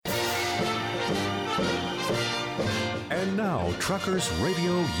And now, Truckers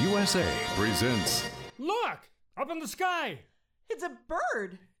Radio USA presents... Look! Up in the sky! It's a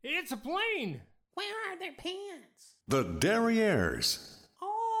bird! It's a plane! Where are their pants? The Derrieres.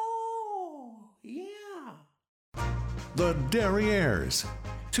 Oh, yeah. The Derrieres.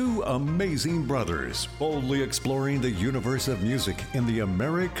 Two amazing brothers boldly exploring the universe of music in the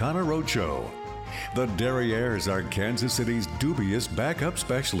Americana Roadshow. The Derrieres are Kansas City's dubious backup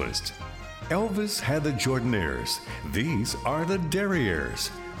specialists. Elvis had the Jordanaires. These are the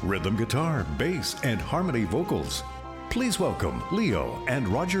Derrieres. Rhythm guitar, bass, and harmony vocals. Please welcome Leo and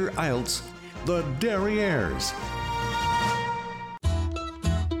Roger Iltz, the Derrieres.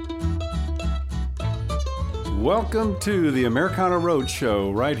 Welcome to the Americana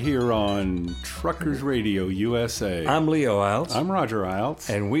Roadshow right here on Truckers Radio USA. I'm Leo Iltz. I'm Roger Iltz.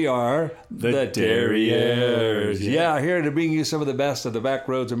 And we are the Derrieres. Yeah, here to bring you some of the best of the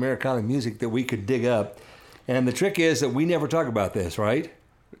backroads Americana music that we could dig up. And the trick is that we never talk about this, right?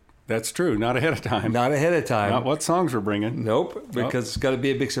 That's true. Not ahead of time. Not ahead of time. Not what songs we're bringing. Nope, because It's got to be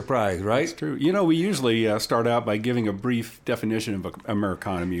a big surprise, right? That's true. You know, we usually start out by giving a brief definition of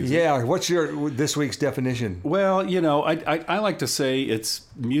Americana music. Yeah, what's this week's definition? Well, you know, I like to say it's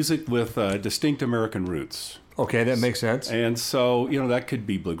music with distinct American roots. Okay, that makes sense. And so, you know, that could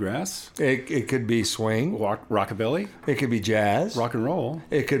be bluegrass. It could be swing. Rockabilly. It could be jazz. Rock and roll.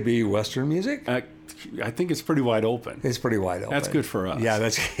 It could be Western music. I think it's pretty wide open. It's pretty wide open. That's good for us. Yeah,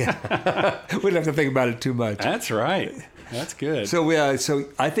 we don't have to think about it too much. That's right. That's good. So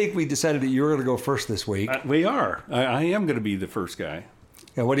I think we decided that you were going to go first this week. We are. I am going to be the first guy.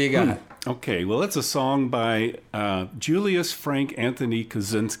 And what do you got? Okay, well, it's a song by Julius Frank Anthony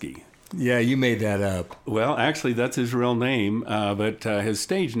Kaczynski. Yeah, you made that up. Well, actually, that's his real name, but his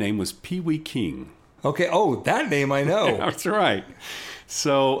stage name was Pee Wee King. Okay. Oh, that name I know. That's right.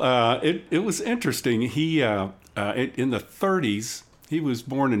 So it was interesting. He in the 30s, he was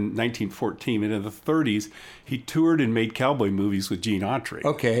born in 1914, and in the 30s, he toured and made cowboy movies with Gene Autry.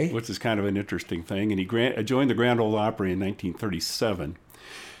 Okay. Which is kind of an interesting thing. And he joined the Grand Ole Opry in 1937.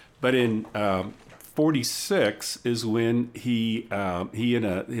 But in 46 is when he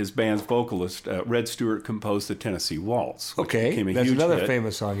and his band's vocalist, Red Stewart, composed the Tennessee Waltz. Okay, that's another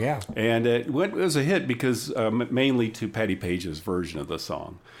famous song, yeah. And it was a hit because mainly to Patti Page's version of the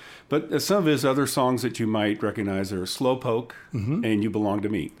song. But some of his other songs that you might recognize are Slowpoke and You Belong to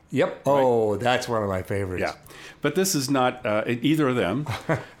Me. Yep. Right? Oh, that's one of my favorites. Yeah. But this is not either of them.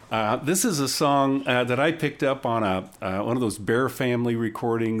 This is a song that I picked up on one of those Bear Family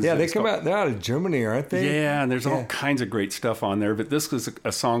recordings. Yeah, they're out of Germany, aren't they? Yeah, and there's all kinds of great stuff on there. But this was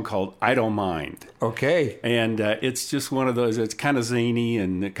a song called I Don't Mind. Okay. And it's just one of those, it's kind of zany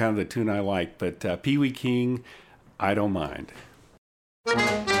and kind of the tune I like. But Pee Wee King, I Don't Mind.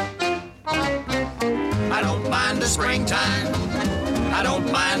 I don't mind the springtime. I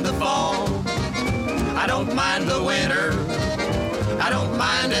don't mind the fall. I don't mind the winter. I don't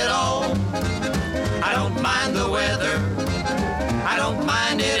mind it all. I don't mind the weather. I don't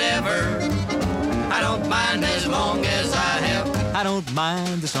mind it ever. I don't mind as long as I have. I don't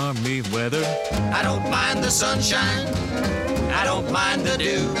mind this army weather. I don't mind the sunshine. I don't mind the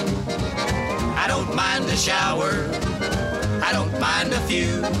dew. I don't mind the shower. I don't mind a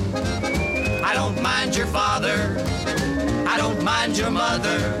few. I don't mind your father. I don't mind your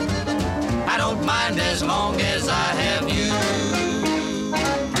mother. I don't mind as long as I have you.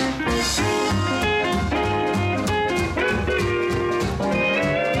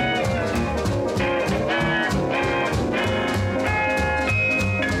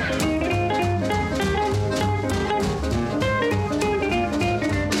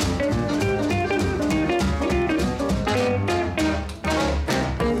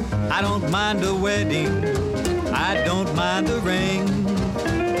 I don't mind a wedding. I don't mind the ring.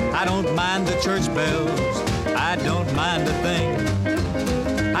 I don't mind the church bells. I don't mind a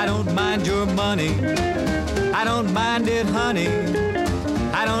thing. I don't mind your money. I don't mind it, honey.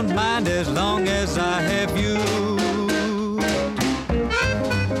 I don't mind as long as I have you.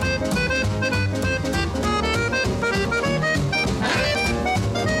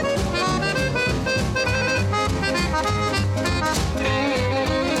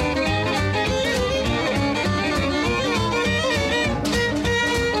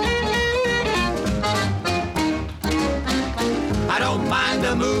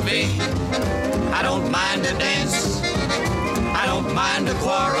 I don't mind a dance. I don't mind a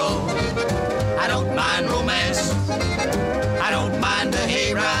quarrel. I don't mind romance. I don't mind a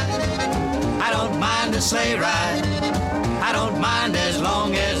hayride. I don't mind a sleigh ride. I don't mind as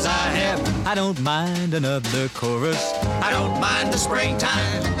long as I have. I don't mind another chorus. I don't mind the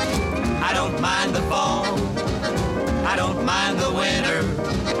springtime. I don't mind the fall. I don't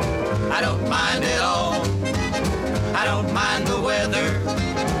I don't mind at all. I don't mind the weather.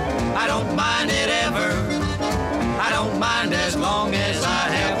 I don't mind it ever. I don't mind as long as I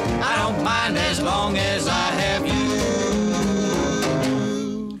have. I don't mind as long as I have you.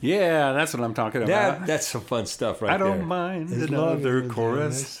 Yeah, that's what I'm talking about. That's some fun stuff right I there. don't mind As long another as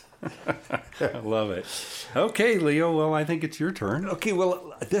chorus. I love it. Okay, Leo, well, I think it's your turn. Okay,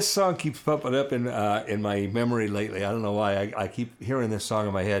 well, this song keeps popping up in my memory lately. I don't know why. I keep hearing this song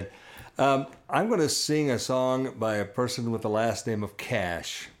in my head. I'm going to sing a song by a person with the last name of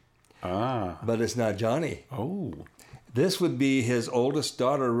Cash. Ah. But it's not Johnny. Oh. This would be his oldest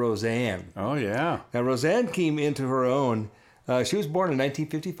daughter, Roseanne. Oh, yeah. Now, Roseanne came into her own. She was born in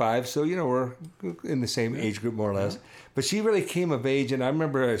 1955, so, we're in the same age group, more or less. But she really came of age, and I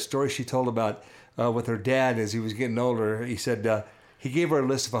remember a story she told about with her dad as he was getting older. He said he gave her a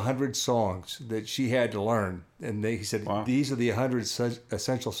list of 100 songs that she had to learn. And he said, wow, these are the 100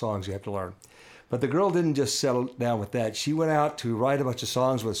 essential songs you have to learn. But the girl didn't just settle down with that. She went out to write a bunch of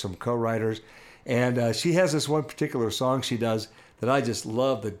songs with some co-writers. And she has this one particular song she does that I just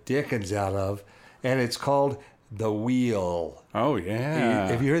love the dickens out of. And it's called The Wheel. Oh, yeah.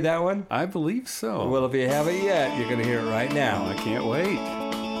 Have you heard that one? I believe so. Well, if you haven't yet, you're going to hear it right now. I can't wait.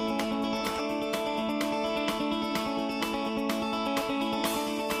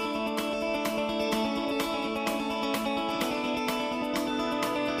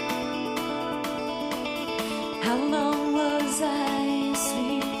 How long was I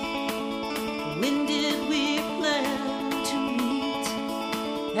asleep? When did we plan to meet?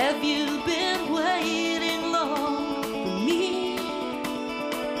 Have you been waiting long for me?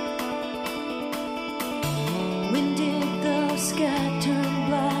 When did the sky turn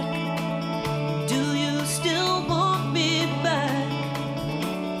black? Do you still want me back?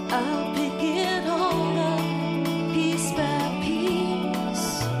 I'll pick it all up piece by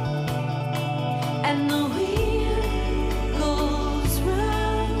piece. And the wheel goes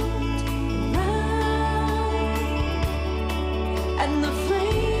round and round, and the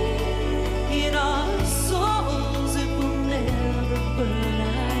flame in our souls, it will never burn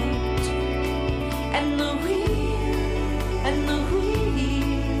out. And the wheel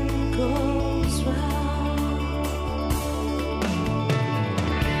goes round.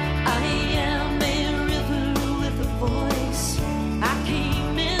 I am a river with a voice. I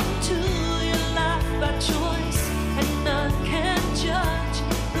came into your life by choice, and none can judge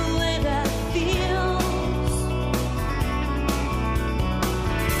the way that feels.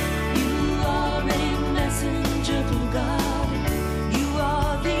 You are a messenger from God. You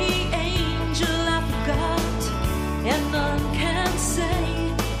are the angel I forgot, and none can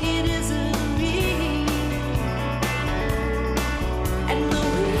say it isn't me. And the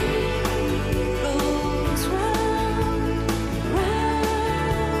wheel goes round,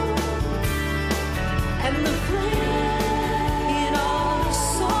 round, and the flame in our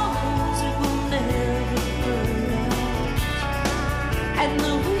souls, it will never burn out. And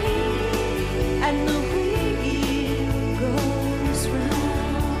the wheel goes round.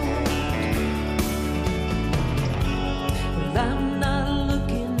 Well, I'm not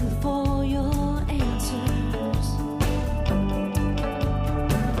looking for your answers.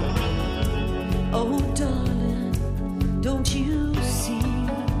 Oh, darling, don't you see?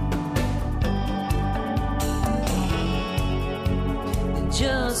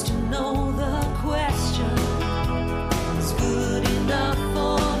 Just to know the question is good enough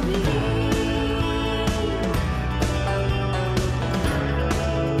for me.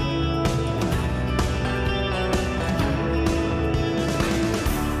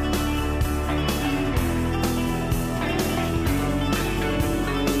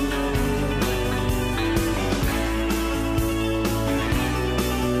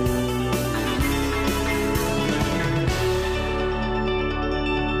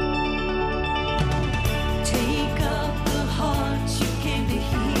 Take up the heart you came to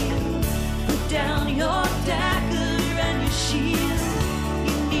heal. Put down your dagger and your shield.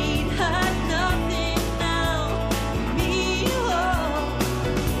 You need hide nothing now from me. Oh,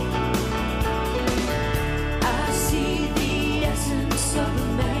 I see the essence of a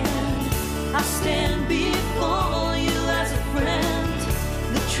man. I stand before you as a friend.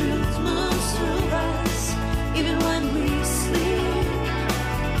 The truth moves through us even when we sleep.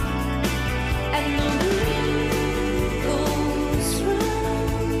 And the wheel goes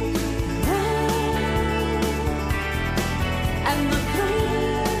round, round, and the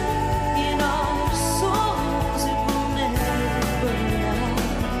flame in our souls, it will never burn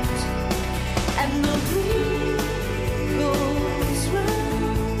out. And the wheel goes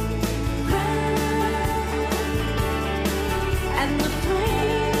round, round,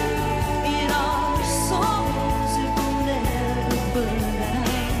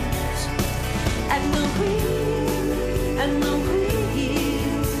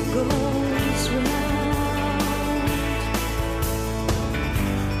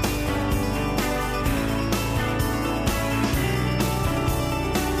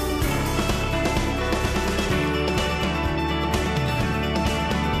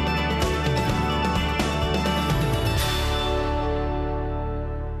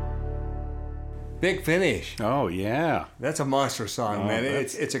 Big Finish. Oh, yeah. That's a monster song, Oh, man.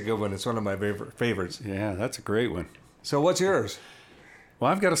 that's- It's a good one. It's one of my favorites. Yeah, that's a great one. So what's yours?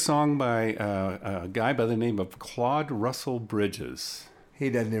 Well, I've got a song by a guy by the name of Claude Russell Bridges. He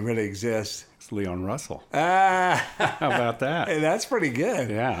doesn't really exist. It's Leon Russell. Ah, How about that? that's pretty good.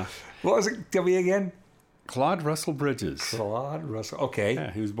 Yeah. What was it? Tell me again. Claude Russell Bridges. Claude Russell. Okay.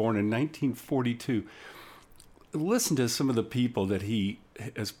 Yeah, he was born in 1942. Listen to some of the people that he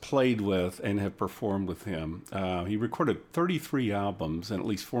has played with and have performed with him. He recorded 33 albums and at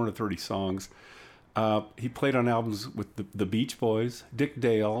least 430 songs. He played on albums with the Beach Boys, Dick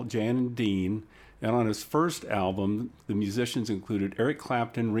Dale, Jan and Dean. And on his first album, the musicians included Eric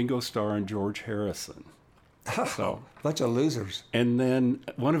Clapton, Ringo Starr, and George Harrison. So, Bunch of losers. and then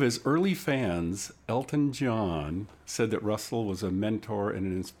one of his early fans, Elton John, said that Russell was a mentor and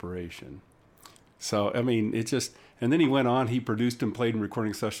an inspiration. So, I mean, it just... And then he went on, he produced and played in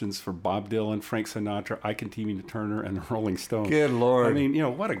recording sessions for Bob Dylan, Frank Sinatra, Ike and Tina Turner, and the Rolling Stones. Good Lord. I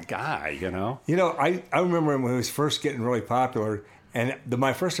mean, what a guy, You know, I remember him when he was first getting really popular, and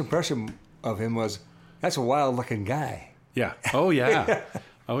my first impression of him was, that's a wild-looking guy. Yeah. Oh, yeah.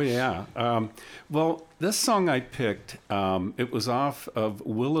 Oh, yeah. Well, this song I picked, it was off of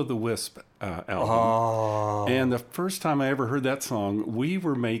Will o' the Wisp album. Oh. And the first time I ever heard that song, we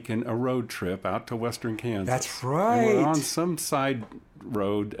were making a road trip out to western Kansas. That's And right. we're on some side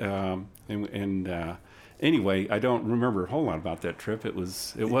road. Anyway, I don't remember a whole lot about that trip. It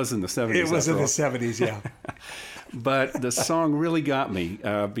was in the 70s. It was in the after all. 70s, yeah. But the song really got me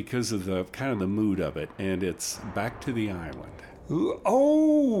because of the kind of the mood of it. And it's Back to the Island. Ooh,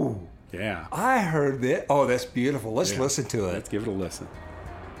 oh, Yeah. I heard that. Oh, that's beautiful. Let's listen to it. Let's give it a listen.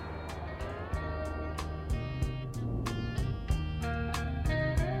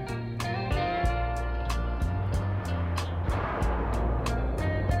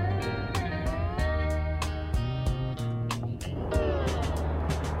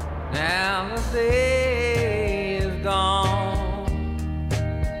 Now the day is gone,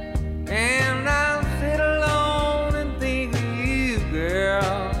 and I sit alone and think of you,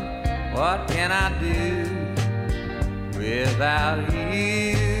 girl. What can I do without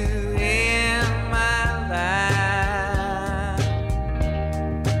you in my life?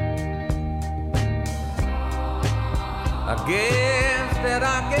 I guess that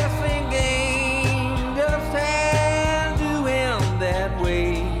our guessing game just had to end that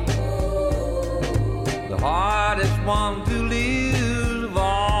way. The hardest one to lose of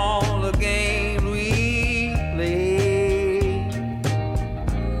all the games we play.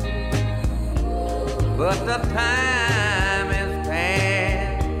 But the time has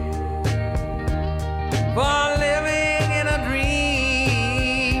passed for living in a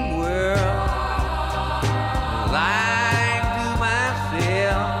dream world. Lying to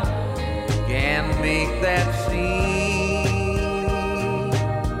myself can make that seem.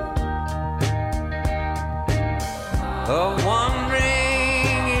 Of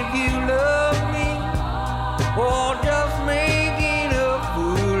wondering if you love me, or just making a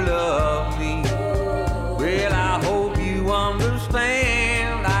fool of me. Well, I hope you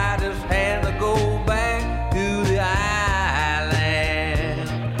understand. I just had to go back to the island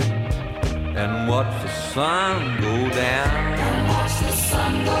and watch the sun go down. And watch the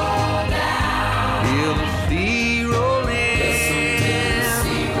sun go down. Hear the sea roll in. Listen to the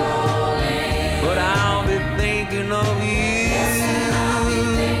sea roll in. But I'll be thinking of you. Yes, I'll be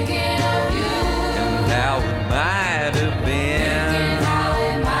thinking of you. And how it might have been. Thinking how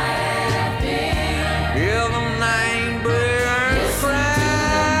it might have been. Hear the night birds cry.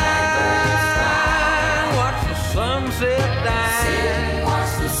 Watch the sunset die.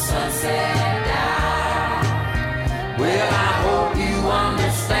 Watch the sunset die. Well, I hope you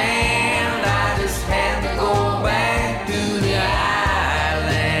understand. I just had to go back to the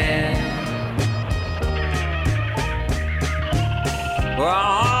island. For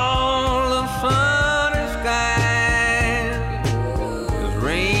all the sun and skies is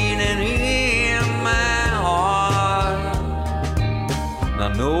raining in my heart. And I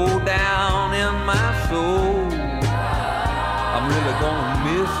know down in my soul I'm really gonna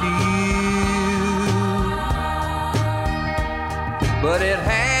miss you. But it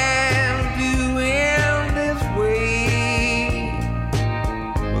had to end this way,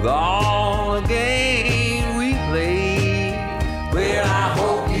 with all the games we played. Well, I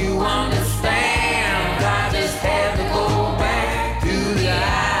hope you understand. I just had to go back to the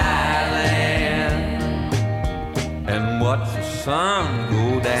island and watch the sun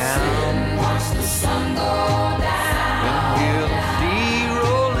go down. Sit and watch the sun go down. And hear the sea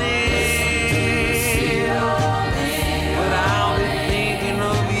roll in. Listen to the sea roll in. But I'll be thinking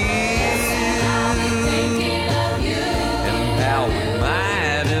of you.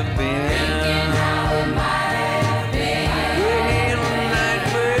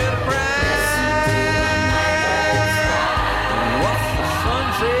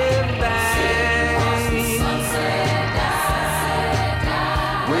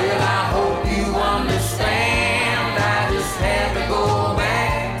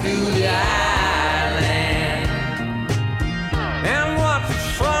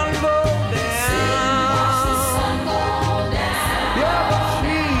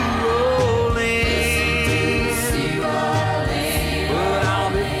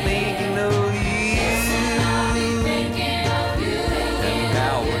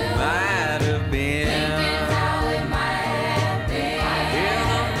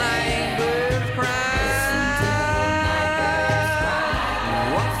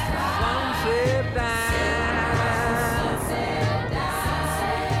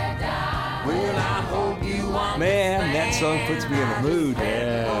 song puts me in the mood.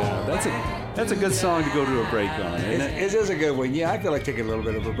 Yeah, that's a good song to go to a break on, isn't it? It is a good one. Yeah, I feel like taking a little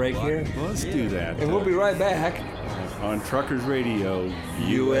bit of a break here. Well, let's do that. And we'll be right back. On Truckers Radio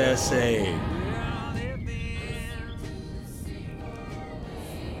USA.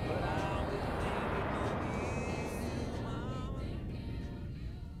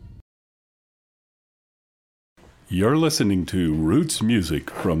 You're listening to Roots Music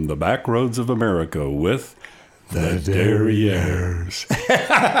from the back roads of America with the Derrieres.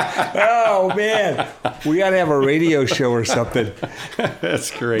 Oh, man. We got to have a radio show or something.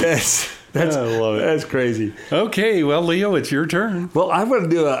 That's great. I love it. That's crazy. Okay, well, Leo, it's your turn. Well, I'm going to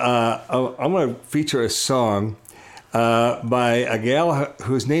do I'm going to feature a song by a gal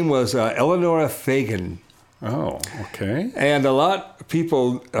whose name was Eleanor Fagan. Oh, okay. And a lot of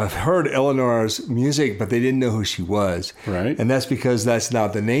people have heard Eleanor's music, but they didn't know who she was. Right. And that's because that's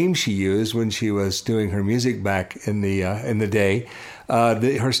not the name she used when she was doing her music back in the day.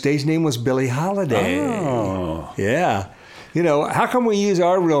 Her stage name was Billie Holiday. Oh. Yeah. You know, how come we use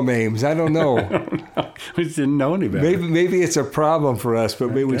our real names? I don't know. We didn't know any better. Maybe it's a problem for us, but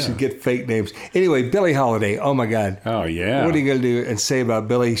maybe we should get fake names. Anyway, Billie Holiday. Oh, my God. Oh, yeah. What are you going to do and say about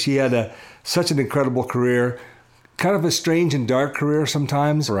Billie? She had such an incredible career, kind of a strange and dark career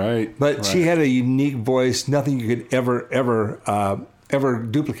sometimes. Right. But she had a unique voice, nothing you could ever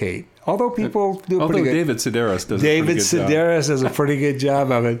duplicate. Although people do a pretty good. David Sedaris does David a pretty good Sedaris does a pretty good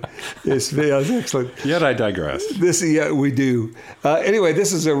job of it. It's excellent. Yet I digress. We do. Anyway,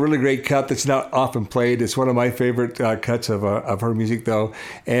 this is a really great cut that's not often played. It's one of my favorite cuts of her music, though,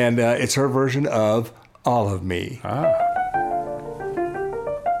 and it's her version of "All of Me." Ah.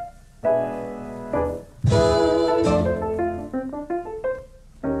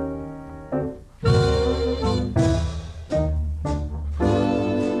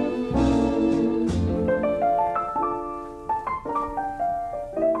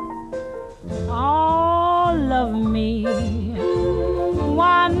 All of me,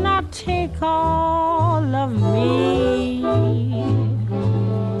 why not take all of me?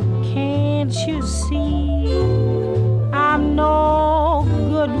 Can't you see I'm no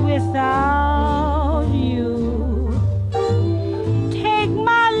good without you? Take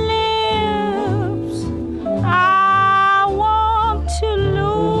my lips, I want to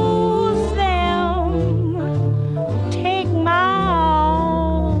lose them. Take my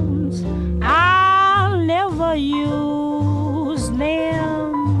arms, I'll never use them.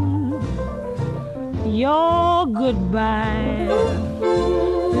 Your goodbye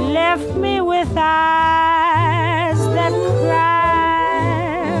left me with eyes that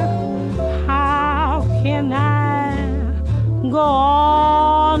cry. How can I go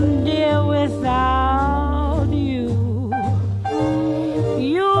on, dear, without you?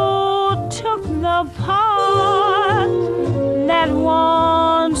 You took the part that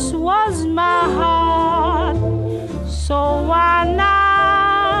once was my heart, so why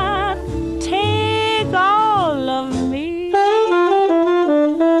not take all of me?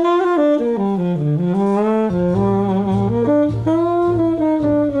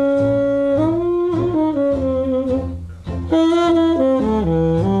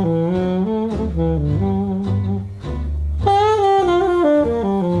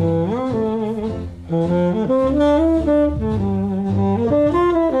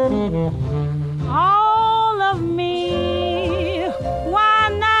 All of me, why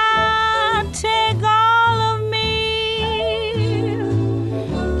not take all of me?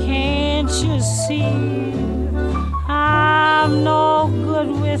 Can't you see I'm no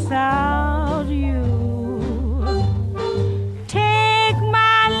good without you? Take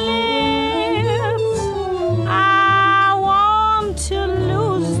my lips, I want to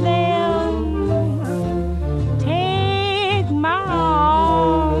lose them. Take my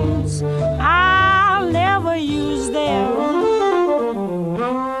arms, I'll never use them.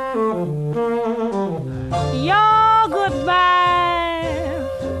 Your goodbye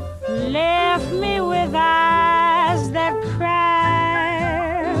left me with eyes that cry.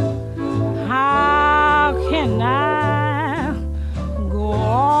 How can I go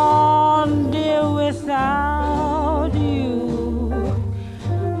on, dear, without you?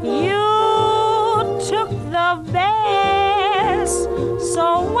 You took the best, so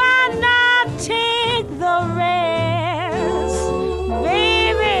why not take the rest?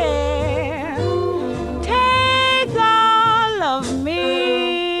 Baby, take all of me.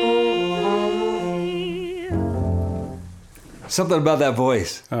 Something about that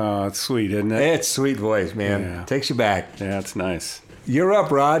voice. Oh, it's sweet, isn't it? It's sweet voice, man. Yeah. Takes you back. Yeah, it's nice. You're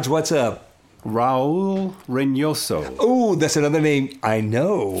up, Raj. What's up? Raul Reynoso. Oh, that's another name I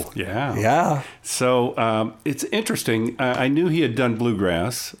know. Yeah. Yeah. So it's interesting. I knew he had done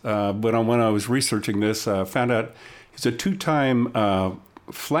bluegrass, but when I was researching this, I found out he's a 2-time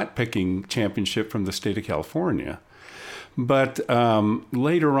flat picking championship from the state of California. But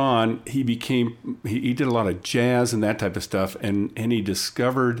later on, he did a lot of jazz and that type of stuff, and he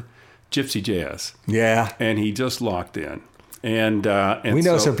discovered gypsy jazz. Yeah. And he just locked in. And we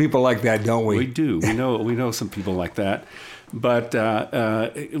know some people like that, don't we? We do. We know some people like that. But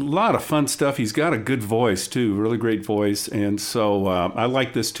a lot of fun stuff. He's got a good voice too, really great voice. And so I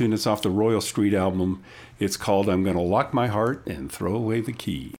like this tune. It's off the Royal Street album. It's called "I'm Gonna Lock My Heart and Throw Away the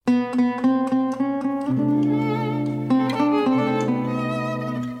Key."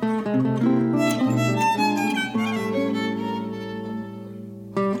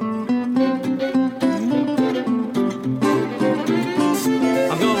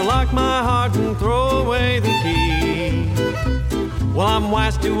 Well, I'm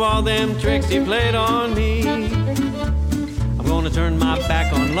wise to all them tricks he played on me. I'm gonna turn my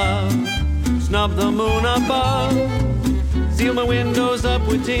back on love, snub the moon above, seal my windows up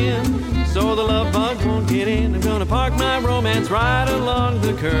with tin so the love bug won't get in. I'm gonna park my romance right along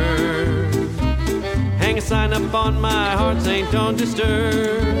the curb, hang a sign up on my heart saying don't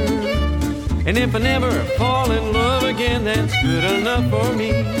disturb. And if I never fall in love again, that's good enough for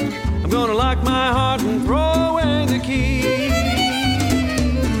me. I'm gonna lock my heart and throw away the key.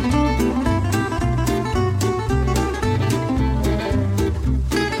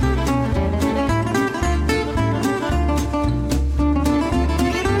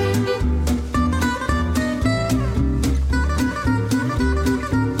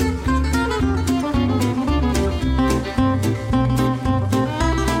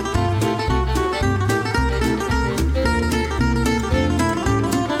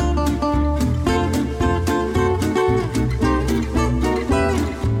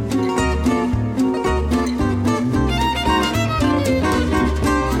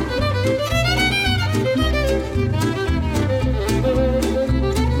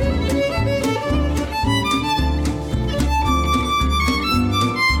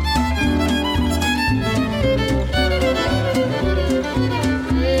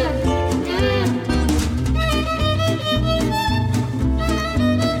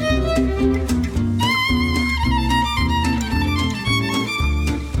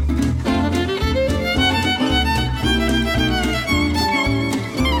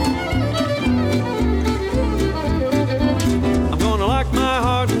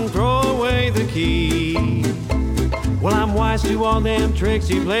 To all them tricks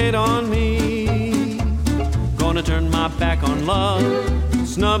he played on me. Gonna turn my back on love,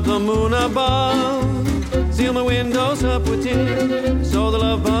 snub the moon above, seal my windows up with tin so the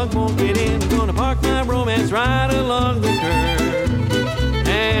love bug won't get in. I'm gonna park my romance right along the curb,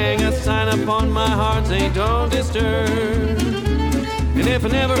 hang a sign up on my heart saying don't disturb. And if I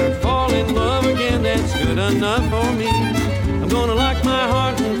never fall in love again, that's good enough for me. I'm gonna lock my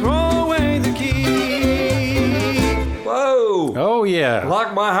heart and throw away the key. Whoa! Oh yeah!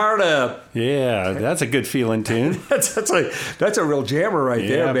 Lock my heart up. Yeah, that's a good feeling tune. that's a real jammer right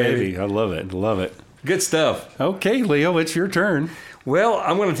there, baby. I love it. Love it. Good stuff. Okay, Leo, it's your turn. Well,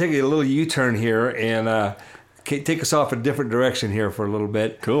 I'm going to take a little U-turn here and take us off a different direction here for a little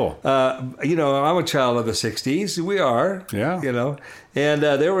bit. Cool. I'm a child of the '60s. We are. Yeah. And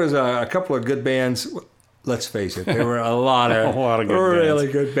there was a couple of good bands. Let's face it, there were a lot of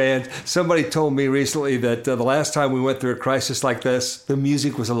really good bands. Somebody told me recently that the last time we went through a crisis like this, the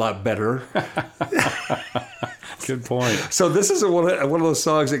music was a lot better. Good point. So this is one of those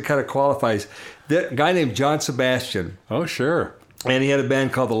songs that kind of qualifies. That guy named John Sebastian. Oh, sure. And he had a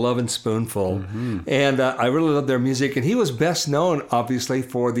band called the Lovin' Spoonful. Mm-hmm. And I really loved their music. And he was best known, obviously,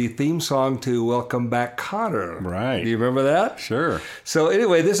 for the theme song to Welcome Back, Kotter. Right. Do you remember that? Sure. So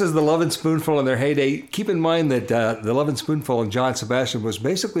anyway, this is the Lovin' Spoonful in their heyday. Keep in mind that the Lovin' Spoonful and John Sebastian was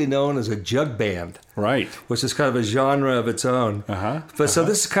basically known as a jug band. Right. Which is kind of a genre of its own. But so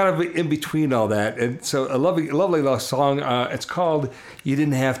this is kind of in between all that. And so a lovely little song. It's called You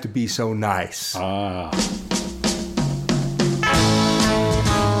Didn't Have to Be So Nice. Ah.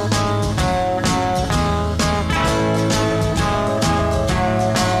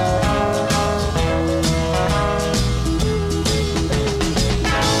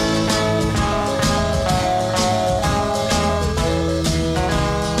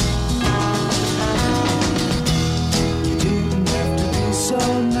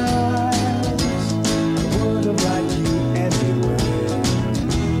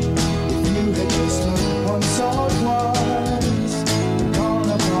 Once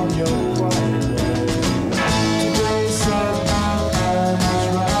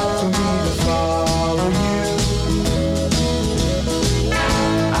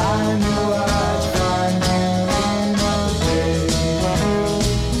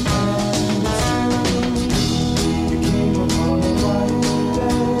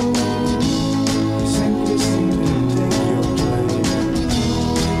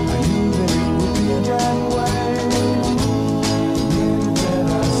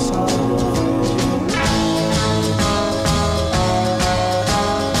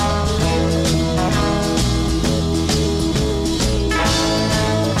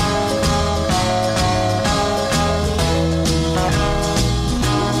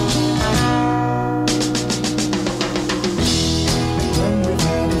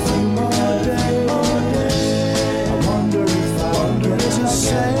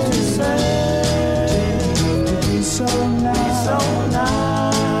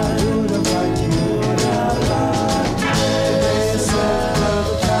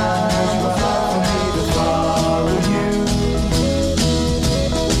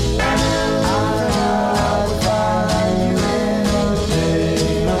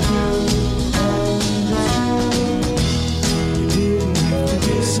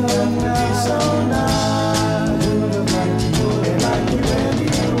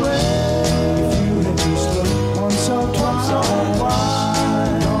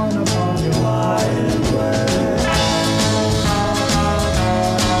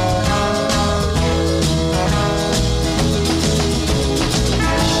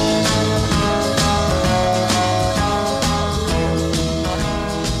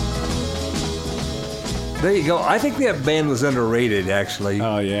There you go. I think that band was underrated, actually.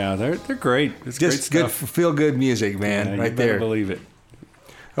 Oh yeah, they're great. It's Just great good, stuff. Feel good music, man. Yeah, right you better there. believe it.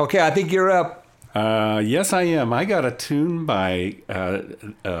 Okay, I think you're up. Yes, I am. I got a tune by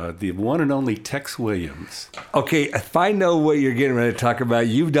the one and only Tex Williams. Okay, if I know what you're getting ready to talk about,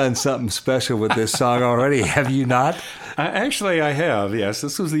 you've done something special with this song already, have you not? Actually, I have, yes.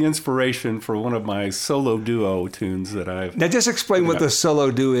 This was the inspiration for one of my solo duo tunes that I've... Now, just explain what the solo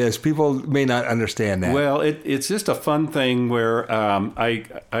duo is. People may not understand that. Well, it's just a fun thing where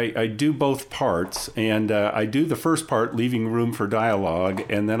I do both parts, and I do the first part, leaving room for dialogue,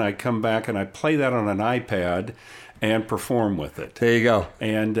 and then I come back and I play that on an iPad and perform with it. There you go.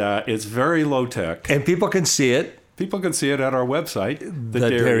 And it's very low-tech. And people can see it. People can see it at our website,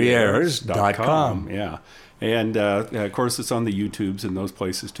 Derrieres.com. Yeah. And, of course, it's on the YouTubes and those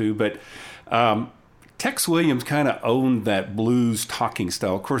places, too. But Tex Williams kind of owned that blues talking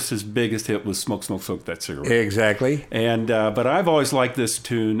style. Of course, his biggest hit was Smoke, Smoke, Smoke That Cigarette. Exactly. And but I've always liked this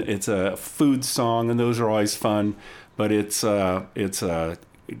tune. It's a food song, and those are always fun. But it's got a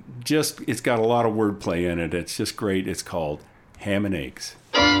lot of wordplay in it. It's just great. It's called Ham and Eggs.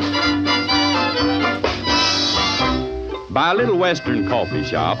 By a little western coffee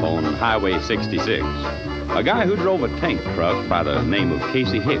shop on Highway 66, a guy who drove a tank truck by the name of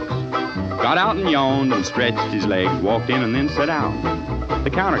Casey Hicks got out and yawned and stretched his legs, walked in and then sat down. The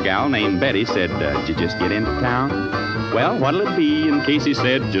counter gal named Betty said, "Did you just get into town?" "Well, what'll it be?" And Casey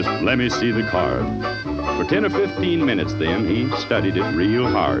said, "Just let me see the card." For 10 or 15 minutes then, he studied it real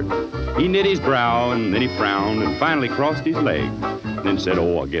hard. He knit his brow and then he frowned and finally crossed his legs. Then said,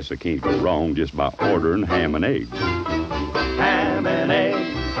 "Oh, I guess I can't go wrong just by ordering ham and eggs." Ham and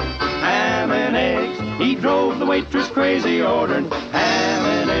eggs, ham and eggs. He drove the waitress crazy ordering ham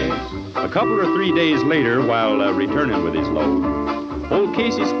and eggs. A couple or 3 days later, while returning with his load, old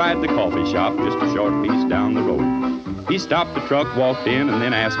Casey spied the coffee shop just a short piece down the road. He stopped the truck, walked in, and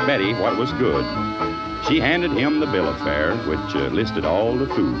then asked Betty what was good. She handed him the bill of fare, which listed all the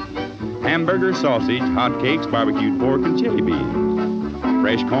food. Hamburger, sausage, hotcakes, barbecued pork, and chili beans.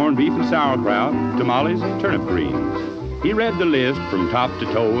 Fresh corned beef and sauerkraut, tamales, and turnip greens. He read the list from top to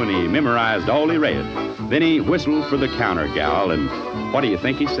toe, and he memorized all he read. Then he whistled for the counter gal, and what do you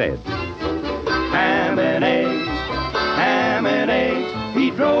think he said? Ham and eggs, ham and eggs.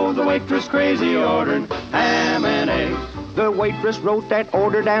 He drove the waitress crazy ordering ham and eggs. The waitress wrote that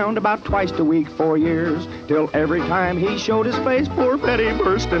order down about twice a week for years, till every time he showed his face, poor Betty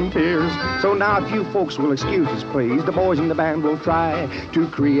burst in tears. So now if you folks will excuse us, please, the boys in the band will try to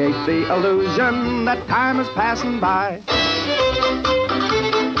create the illusion that time is passing by.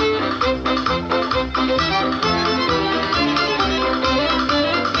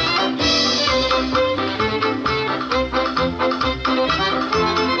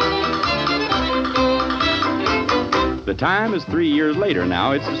 The time is 3 years later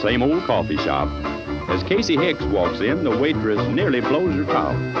now. It's the same old coffee shop. As Casey Hicks walks in, the waitress nearly blows her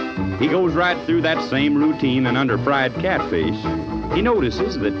top. He goes right through that same routine, and under fried catfish, he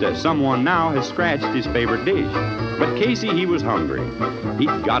notices that someone now has scratched his favorite dish. But Casey, he was hungry. He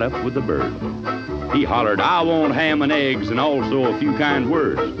got up with the bird. He hollered, "I want ham and eggs and also a few kind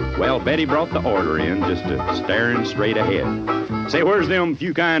words." Well, Betty brought the order in, just staring straight ahead. "Say, where's them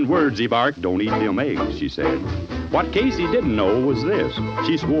few kind words?" he barked. "Don't eat them eggs," she said. What Casey didn't know was this.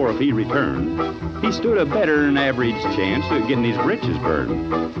 She swore if he returned, he stood a better than average chance of getting his britches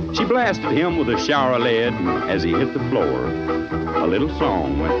burned. She blasted him with a shower of lead, and as he hit the floor, a little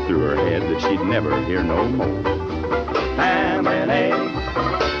song went through her head that she'd never hear no more. Ham and eggs,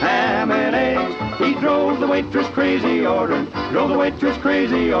 ham and eggs. He drove the waitress crazy ordering, drove the waitress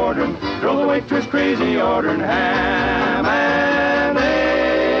crazy ordering, drove the waitress crazy ordering ham and eggs.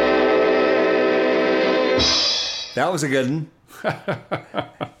 That was a good one.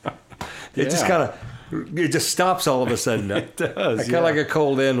 It just kind of, it just stops all of a sudden. It does. Kind of like a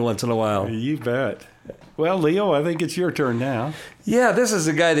cold end once in a while. You bet. Well, Leo, I think it's your turn now. Yeah, this is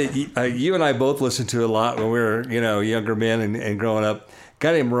a guy that you and I both listened to a lot when we were, younger men and growing up. A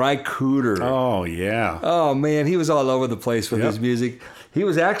guy named Ry Cooder. Oh, yeah. Oh, man, he was all over the place with his music. He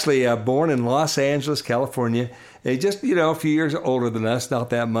was actually born in Los Angeles, California. And just, a few years older than us, not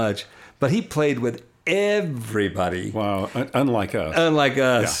that much. But he played with everybody. Wow, unlike us. Unlike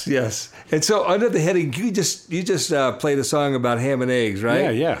us, yes. And so under the heading, you just played a song about ham and eggs,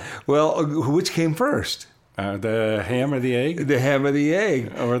 right? Yeah. Well, which came first? The ham or the egg? The ham or the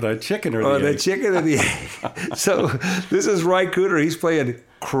egg. Or the chicken or the egg. Or the chicken or the egg. So this is Ry Cooder. He's playing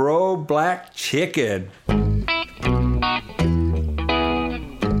Crow Black Chicken.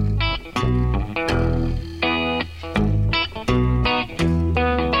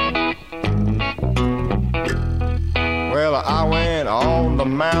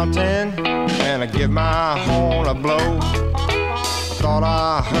 mountain and I give my horn a blow. Thought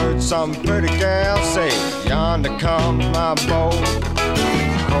I heard some pretty gal say, yonder comes my beau.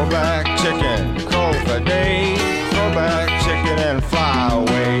 Crow black chicken, crow for day. Crow black chicken and fly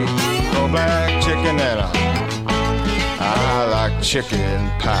away. Crow black chicken and I like chicken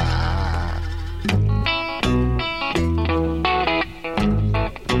pie.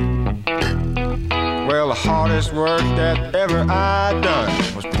 Well, the hardest work that ever I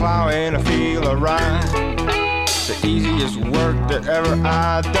done was plowing a field of rye. The easiest work that ever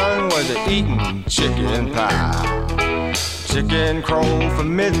I done was eating chicken pie. Chicken crow for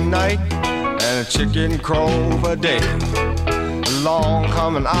midnight and a chicken crow for day. Long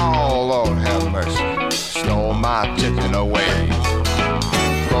coming, oh Lord have mercy, stole my chicken away.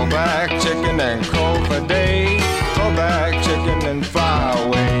 Crow black chicken and crow for day. Crow black chicken and fly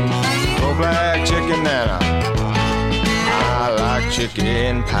away. Crow black chicken and I like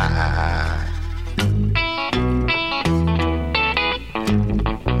chicken pie.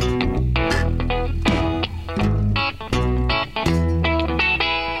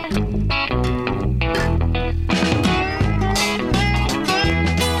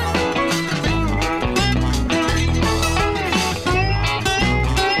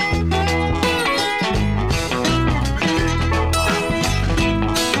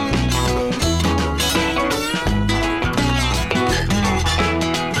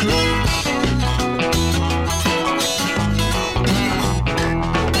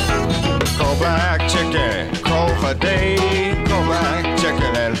 Day, crow black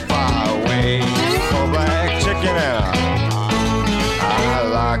chicken and fly away. Crow black chicken and I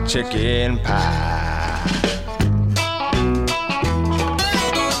like chicken pie.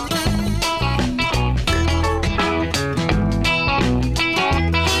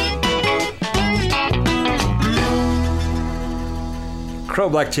 Crow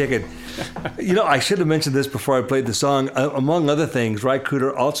black chicken. You know, I should have mentioned this before I played the song. Among other things, Ry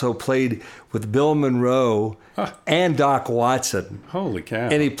Cooder also played with Bill Monroe and Doc Watson. Holy cow.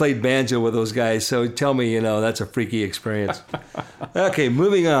 And he played banjo with those guys. So tell me, that's a freaky experience. Okay,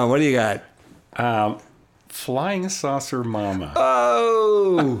 moving on. What do you got? Flying Saucer Mama.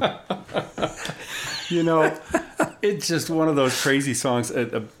 Oh! It's just one of those crazy songs.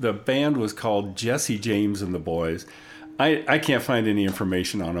 The band was called Jesse James and the Boys. I can't find any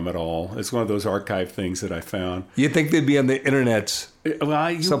information on them at all. It's one of those archive things that I found. You'd think they'd be on the internets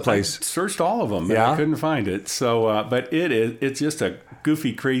someplace. I searched all of them, and yeah? I couldn't find it. So, but it's just a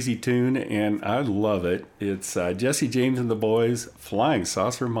goofy, crazy tune, and I love it. It's Jesse James and the Boys, Flying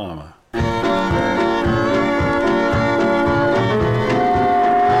Saucer Mama.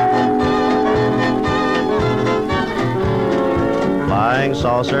 Flying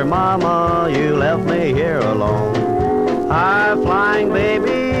saucer mama, you left me here alone. High flying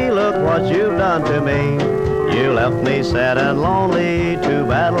baby, look what you've done to me. You left me sad and lonely to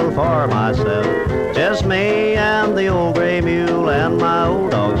battle for myself. Just me and the old gray mule and my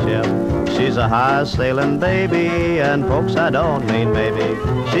old dog Chef. She's a high sailing baby, and folks, I don't mean baby.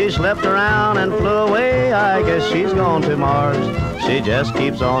 She slipped around and flew away, I guess she's gone to Mars. She just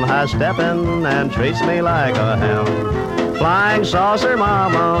keeps on high stepping and treats me like a hound. Flying saucer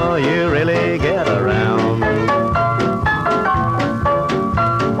mama, you really get around.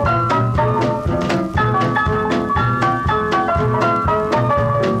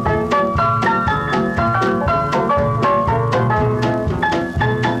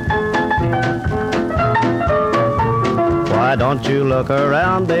 Why don't you look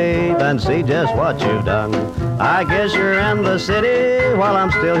around, babe, and see just what you've done? I guess you're in the city while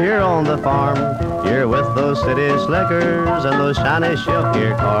I'm still here on the farm. You're with those city slickers and those shiny silk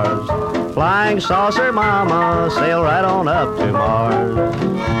gear cars. Flying saucer mama, sail right on up to Mars.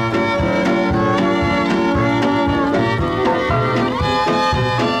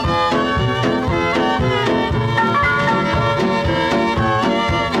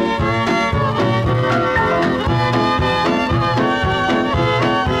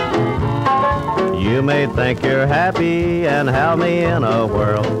 You may think you're happy and have me in a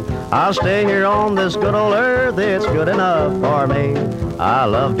whirl. I'll stay here on this good old earth, it's good enough for me. I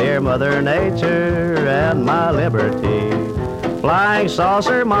love dear Mother Nature and my liberty. Flying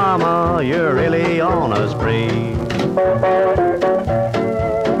saucer mama, you're really on a spree.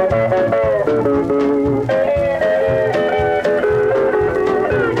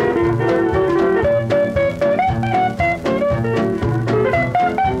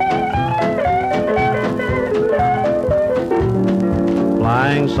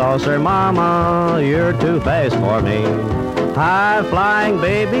 Flying saucer mama, you're too fast for me. High flying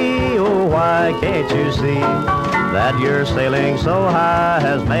baby, oh why can't you see? That you're sailing so high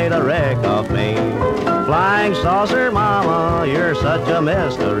has made a wreck of me. Flying saucer mama, you're such a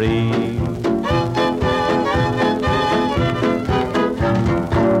mystery.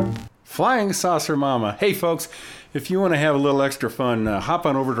 Flying Saucer Mama. Hey, folks, if you want to have a little extra fun, hop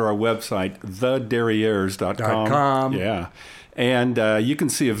on over to our website, thederrieres.com. Yeah. And you can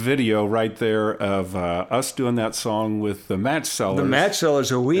see a video right there of us doing that song with the Match Sellers. The Match Sellers,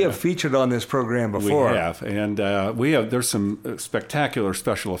 who we have featured on this program before. We have. And there's some spectacular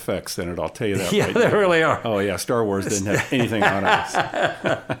special effects in it, I'll tell you that. Yeah, right there now. really are. Oh, yeah, Star Wars didn't have anything on us.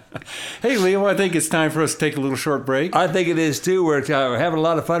 Hey, Leo, I think it's time for us to take a little short break. I think it is, too. We're having a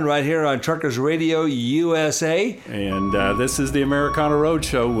lot of fun right here on Truckers Radio USA. And this is the Americana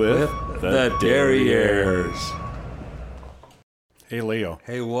Roadshow with the Derrieres. Hey, Leo.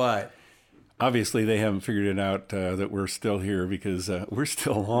 Hey, what? Obviously, they haven't figured it out that we're still here because we're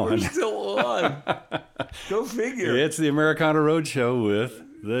still on. We're still on. Go figure. It's the Americana Roadshow with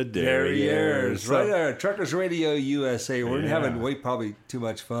the Derrieres. Right there, Truckers Radio USA. We're having probably too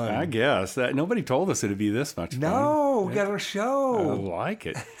much fun. I guess. Nobody told us it'd be this much fun. No, we got our show. I like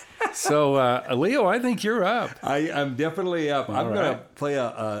it. So, Leo, I think you're up. I'm definitely up. I'm All going to right. play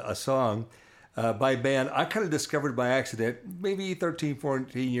a song by a band I kind of discovered by accident, maybe 13,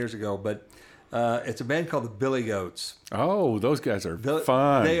 14 years ago, but it's a band called the Billy Goats. Oh, those guys are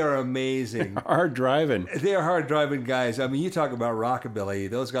fun. They are amazing. Hard driving. They are hard driving guys. I mean, you talk about rockabilly.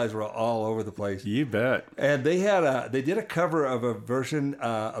 Those guys were all over the place. You bet. And they did a cover of a version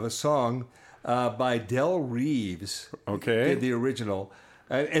of a song by Derrieres. Okay. Did the original.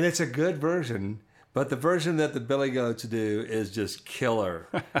 And it's a good version. But the version that the Billy Goats do is just killer.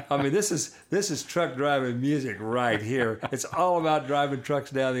 I mean, this is truck driving music right here. It's all about driving trucks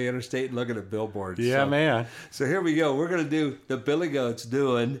down the interstate and looking at billboards. Yeah, man. So here we go. We're going to do the Billy Goats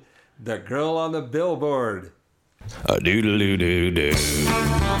doing The Girl on the Billboard. A doodle-doo-doo-doo.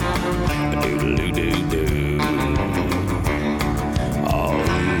 A doodle-doo-doo-doo. Oh,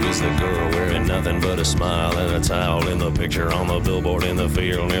 who is the girl wearing nothing but a smile and a towel in the picture on the billboard in the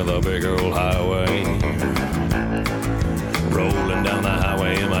field near the big old highway? Rolling down the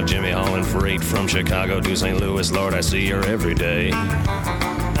highway in my Jimmy hauling freight from Chicago to St. Louis, Lord, I see her every day.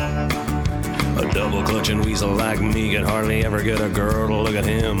 A double clutching weasel like me can hardly ever get a girl to look at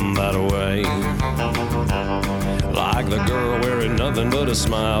him that way. Like the girl wearing nothing but a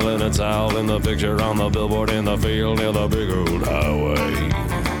smile and a towel in the picture on the billboard in the field near the big old highway.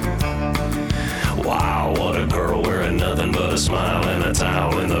 Wow, what a girl wearing nothing but a smile and a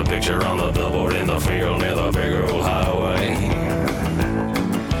towel in the picture on the billboard in the field near the big old highway.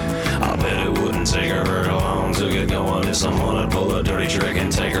 I bet it wouldn't take her very long to get going if someone would pull a dirty trick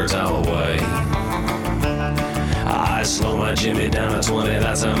and take her towel away. I slow my Jimmy down to 20,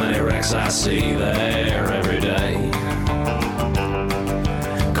 that's how many wrecks I see there every day.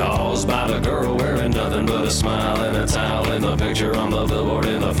 Caused by the girl wearing nothing but a smile and a towel in the picture on the billboard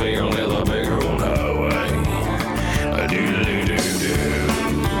in the field near the big old highway. A doodle-doo-doo-doo.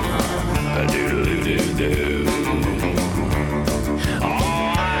 A doodle-doo-doo-doo. Oh,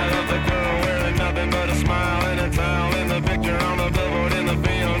 I love the girl wearing nothing but a smile and a towel in the picture on the billboard in the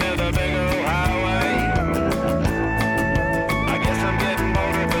field near the big old highway. I guess I'm getting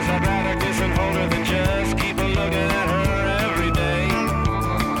bolder 'cause I'd rather kiss and hold her than just keep a looking at her every day.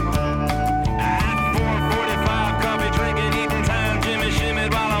 At 4:45, coffee drinking, eating time, Jimmy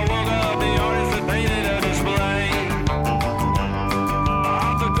shimmied while I woke up. The artist had painted a display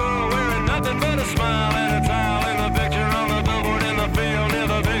of the girl wearing nothing but a smile and a towel in the picture on the billboard in the field near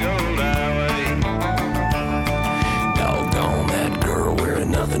the big old highway. Doggone that girl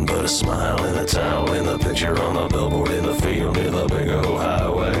wearing nothing but a smile and a towel in the picture on the billboard in the field near the big old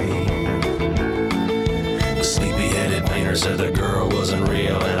highway. The sleepy-headed painter said the girl wasn't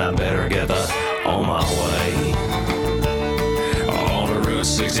real and I better get on my way. On Route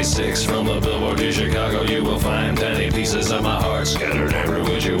 66 from the billboard to Chicago, you will find tiny pieces of my heart scattered every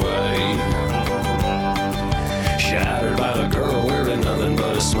which way. Shattered by the girl wearing nothing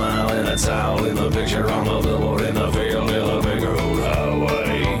but a smile and a towel in the picture on the billboard in the field near the big old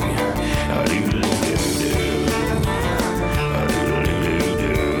highway. A doodle-doo-doo. A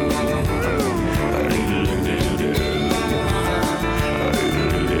doodle-doo-doo. A doodle-doo-doo. A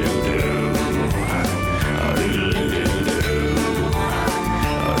doodle-doo-doo. A doodle-doo-doo. A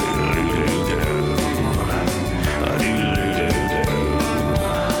doodle-doo-doo. A doodle-doo-doo.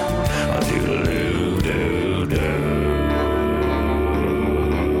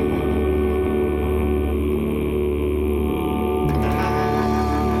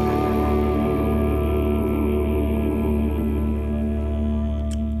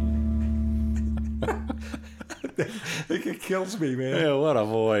 It kills me, man. Yeah, what a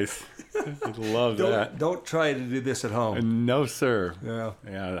voice. I love that. Don't try to do this at home. No, sir. Yeah.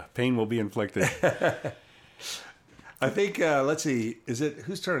 Yeah, pain will be inflicted. I think, let's see,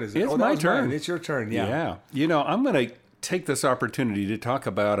 whose turn is it? It's my turn. Mine. It's your turn, yeah. Yeah. I'm going to take this opportunity to talk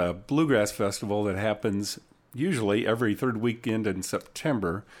about a bluegrass festival that happens usually every third weekend in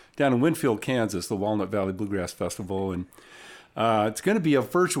September down in Winfield, Kansas, the Walnut Valley Bluegrass Festival. And it's going to be a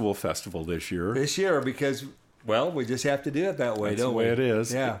virtual festival this year. Because, well, we just have to do it that way, That's don't we? the way it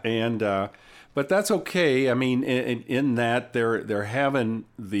is. Yeah. And but that's okay. I mean, in that they're having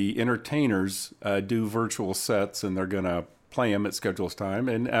the entertainers do virtual sets, and they're going to play them at schedules time.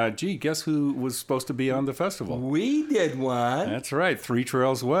 And guess who was supposed to be on the festival? We did one. That's right. Three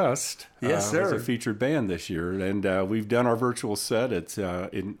Trails West. Yes, sir. Was a feature band this year, and we've done our virtual set. It's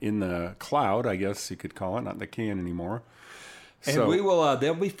in the cloud, I guess you could call it, not in the can anymore. And we will.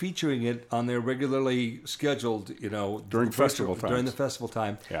 They'll be featuring it on their regularly scheduled, during festival time. During the festival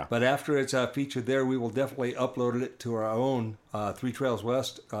time. Yeah. But after it's featured there, we will definitely upload it to our own Three Trails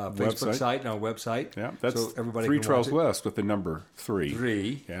West Facebook site and our website. Yeah, that's so everybody Three can Trails watch it. West with the number 3.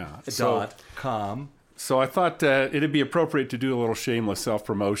 3. Yeah. .com. So I thought it'd be appropriate to do a little shameless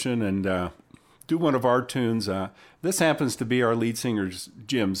self-promotion and do one of our tunes. This happens to be our lead singer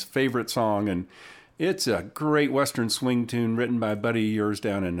Jim's favorite song, and it's a great Western swing tune written by a buddy of yours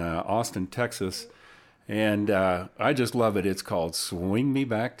down in Austin, Texas. And I just love it. It's called Swing Me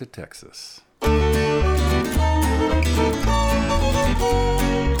Back to Texas.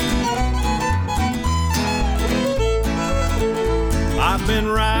 I've been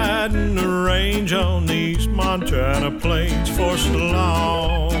riding the range on these Montana plains for so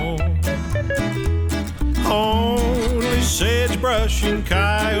long. Only sagebrush and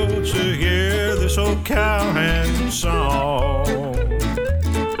coyotes to hear this old cowhand song.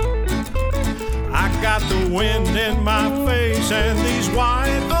 I got the wind in my face and these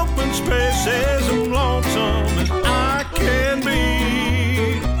wide open spaces. I'm lonesome as I can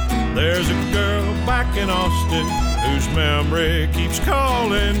be. There's a girl back in Austin whose memory keeps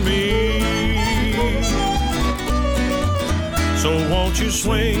calling me. So won't you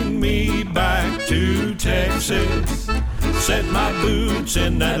swing me back to Texas? Set my boots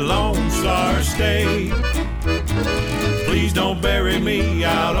in that Lone Star State. Please don't bury me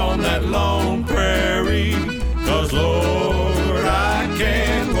out on that lone prairie, 'cause Lord, I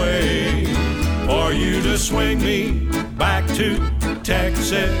can't wait for you to swing me back to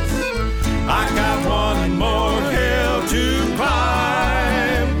Texas. I got one more hill to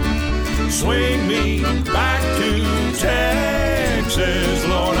climb. Swing me back to Texas,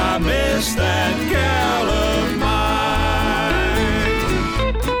 Lord, I miss that gal of mine.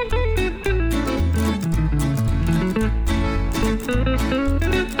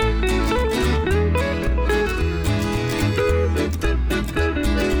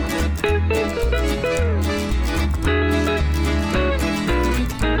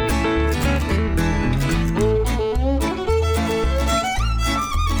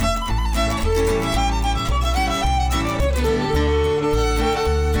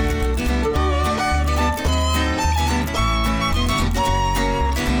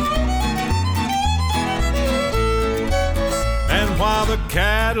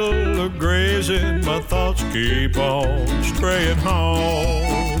 Cattle are grazing, my thoughts keep on straying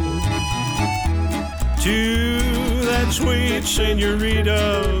home to that sweet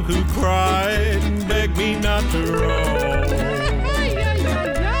senorita who cried and begged me not to roam.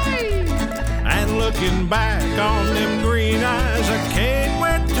 And looking back on them green eyes, I can't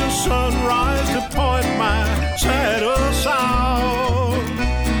wait till sunrise to point my saddle south.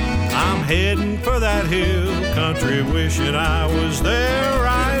 I'm heading for that hill country, wishing I was there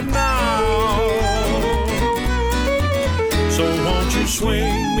right now. So won't you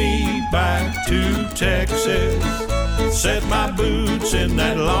swing me back to Texas? Set my boots in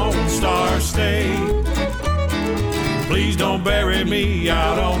that Lone Star State. Please don't bury me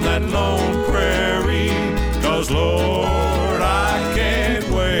out on that lone prairie, 'cause Lord, I can't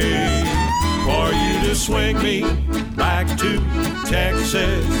wait for you to swing me back to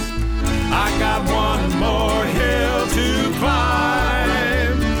Texas. I got one more hill to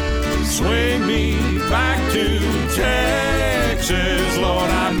climb. Swing me back to Texas, Lord,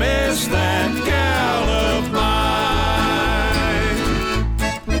 I miss that gal of mine.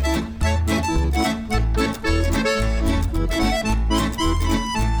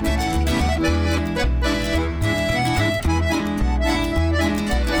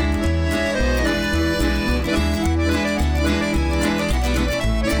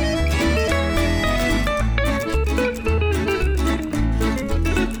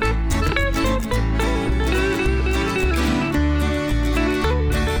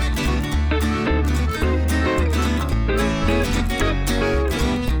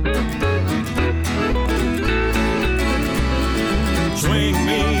 bring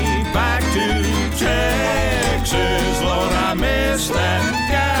me back to Texas. Lord, I miss that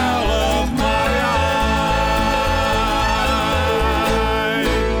gal of mine.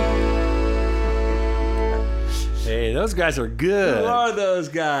 Hey, those guys are good. Who are those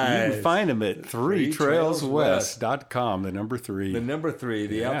guys? You can find them at 3trailswest.com, the number 3. The number 3,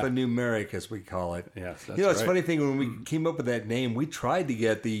 the alphanumeric, as we call it. Yes, that's You know, it's right. a funny thing, when we came up with that name, we tried to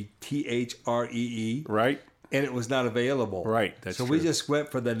get the THREE. Right. And it was not available. Right, that's so true. we just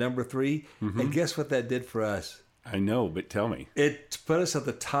went for the number 3. And guess what that did for us? I know, but tell me. It put us at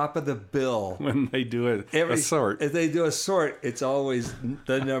the top of the bill. When they do a sort. If they do a sort, it's always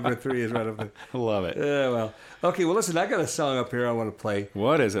the number 3 is right up there. I love it. Well, okay. Well, listen, I got a song up here I want to play.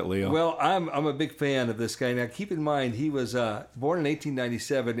 What is it, Leo? Well, I'm a big fan of this guy. Now, keep in mind, he was born in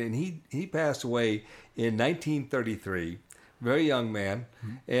 1897, and he passed away in 1933. Very young man,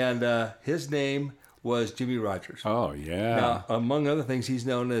 and his name was Jimmy Rogers. Oh, yeah. Now, among other things, he's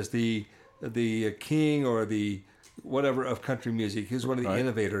known as the king or the whatever of country music. He was one of the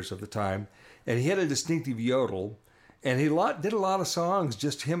innovators of the time, and he had a distinctive yodel, and he did a lot of songs,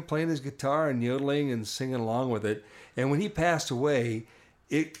 just him playing his guitar and yodeling and singing along with it. And when he passed away,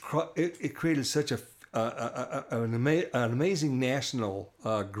 it created such an amazing national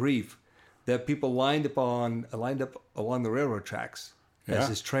grief that people lined up along the railroad tracks as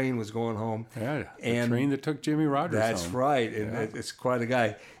his train was going home. Yeah, and the train that took Jimmy Rogers That's home. right, and it's quite a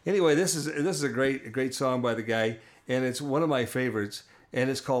guy. Anyway, this is a great song by the guy, and it's one of my favorites, and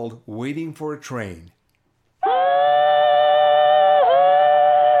it's called "Waiting for a Train."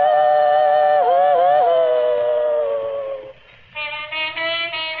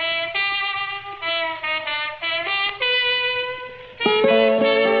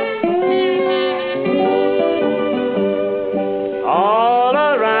 All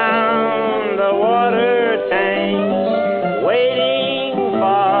around the water tanks, waiting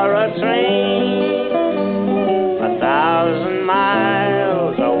for a train, 1,000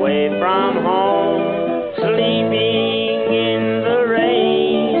 miles away from home, sleeping in the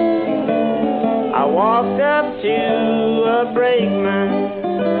rain. I walked up to a brakeman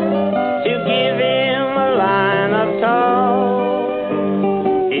to give him a line of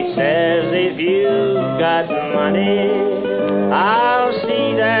talk. He says, if you've got money, I'll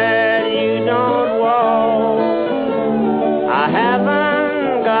see that you don't walk. I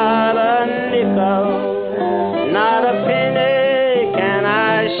haven't got a nickel, not a penny can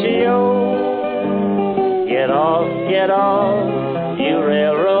I show. Get off, you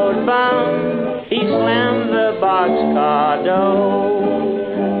railroad bum. He slammed the boxcar door.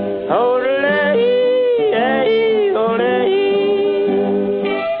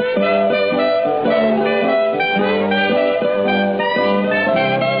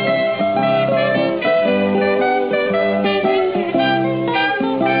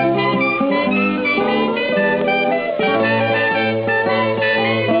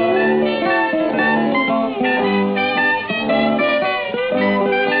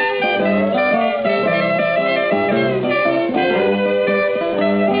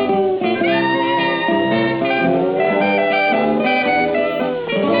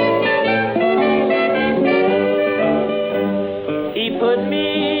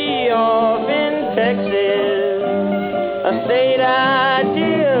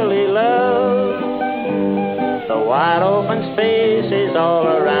 Wide open spaces all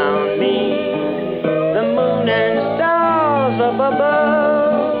around me, the moon and stars up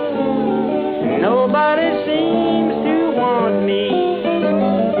above. Nobody seems to want me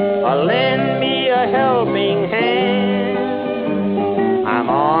or lend me a helping hand. I'm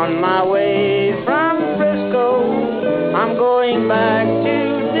on my way from Frisco, I'm going back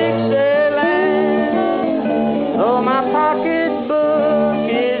to Dixieland. Though my pocketbook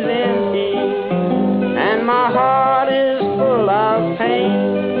is empty and my heart is full of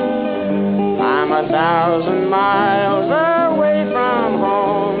pain, I'm 1,000 miles away from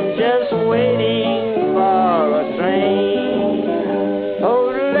home, just waiting for a train.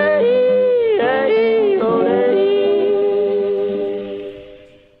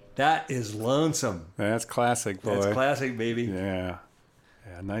 That is lonesome. That's classic, boy. That's classic, baby. Yeah.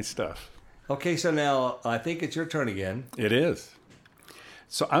 Yeah, nice stuff. Okay, so now I think it's your turn again. It is.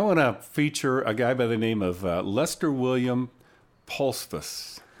 So I want to feature a guy by the name of Lester William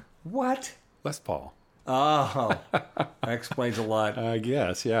Pulsfus. What? Les Paul. Oh, that explains a lot. I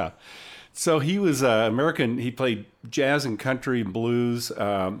guess, yeah. So he was American. He played jazz and country and blues.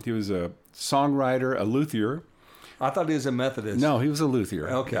 He was a songwriter, a luthier. I thought he was a Methodist. No, he was a luthier.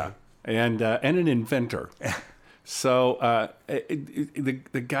 Okay. Yeah. And an inventor. So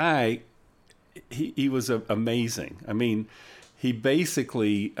the guy, he was amazing. I mean, he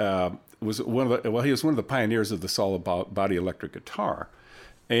basically was he was one of the pioneers of the solid body electric guitar.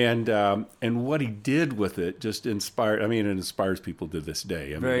 And what he did with it just inspired. I mean, it inspires people to this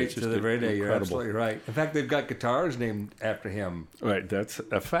day. I mean, Right, it's just to the very day. You're incredible. absolutely right. In fact, they've got guitars named after him. Right, that's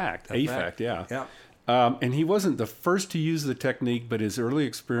a fact. A fact, yeah. Yeah. And he wasn't the first to use the technique, but his early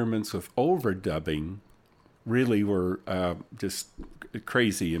experiments with overdubbing really were just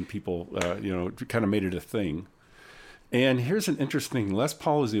crazy, and people, kind of made it a thing. And here's an interesting: Les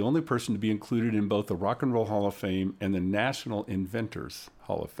Paul is the only person to be included in both the Rock and Roll Hall of Fame and the National Inventors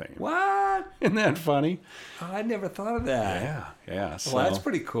Hall of Fame. What? Isn't that funny? Oh, I never thought of that. Yeah. So, Well, that's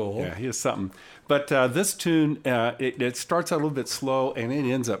pretty cool. Yeah, he is something. But this tune, it starts out a little bit slow, and it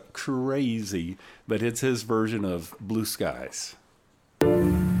ends up crazy. But it's his version of Blue Skies.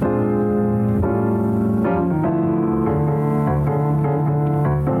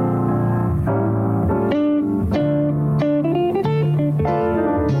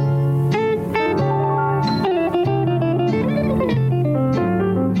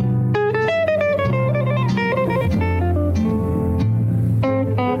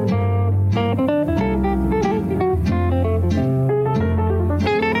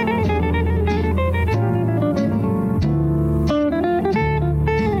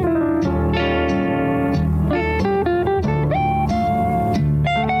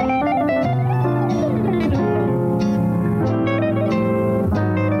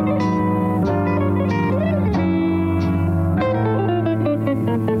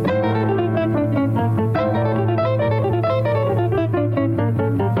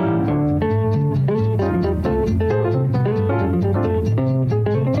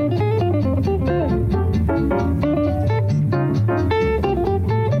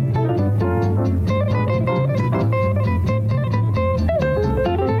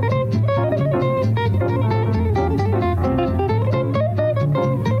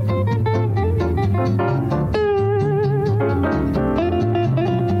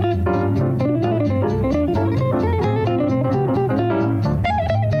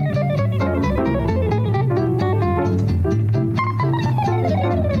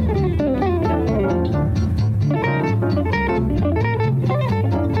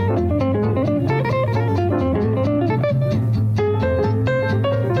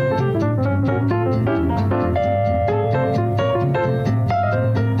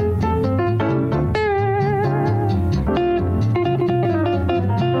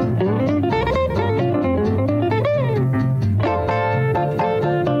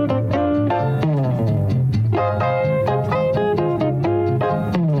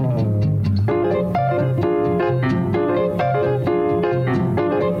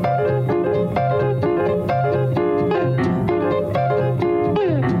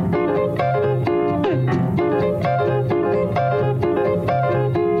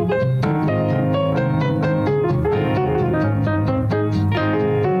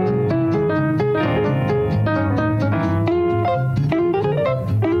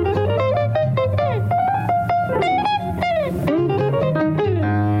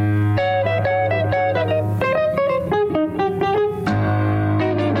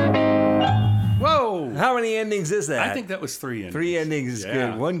 Is that? I think that was 3 endings. 3 endings is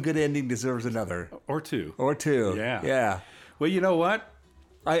good. One good ending deserves another. Or 2. Yeah. Well, you know what?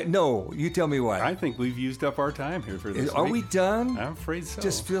 No, you tell me why. I think we've used up our time here for this Are week. we done? I'm afraid so.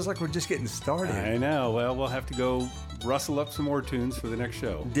 Just feels like we're just getting started. I know. Well, we'll have to go rustle up some more tunes for the next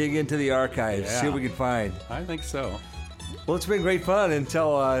show. Dig into the archives, see what we can find. I think so. Well, it's been great fun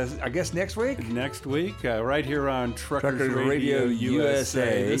until, I guess, next week? Next week, right here on Truckers Radio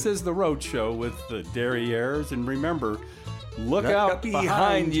USA. This is The Road Show with the Derrieres. And remember, look out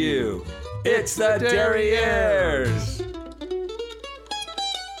behind you. It's the Derrieres.